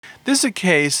This is a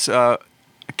case, a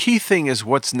key thing is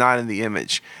what's not in the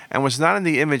image. And what's not in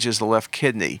the image is the left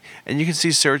kidney. And you can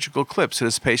see surgical clips. So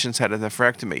this patient's had a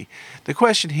nephrectomy. The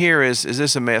question here is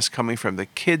this a mass coming from the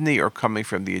kidney or coming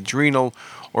from the adrenal,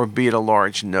 or be it a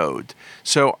large node?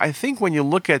 So I think when you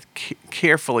look at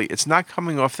carefully, it's not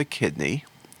coming off the kidney.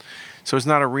 So it's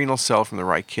not a renal cell from the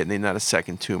right kidney, not a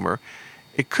second tumor.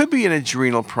 It could be an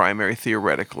adrenal primary,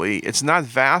 theoretically. It's not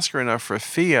vascular enough for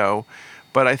pheo,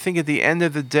 but I think at the end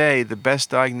of the day, the best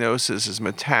diagnosis is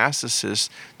metastasis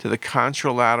to the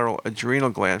contralateral adrenal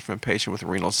gland from a patient with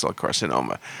renal cell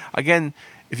carcinoma. Again,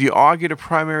 if you argued a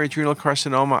primary adrenal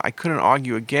carcinoma, I couldn't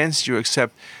argue against you,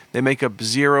 except they make up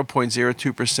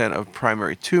 0.02% of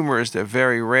primary tumors. They're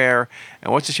very rare.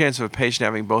 And what's the chance of a patient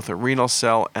having both a renal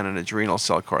cell and an adrenal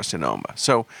cell carcinoma?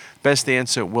 So best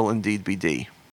answer will indeed be D.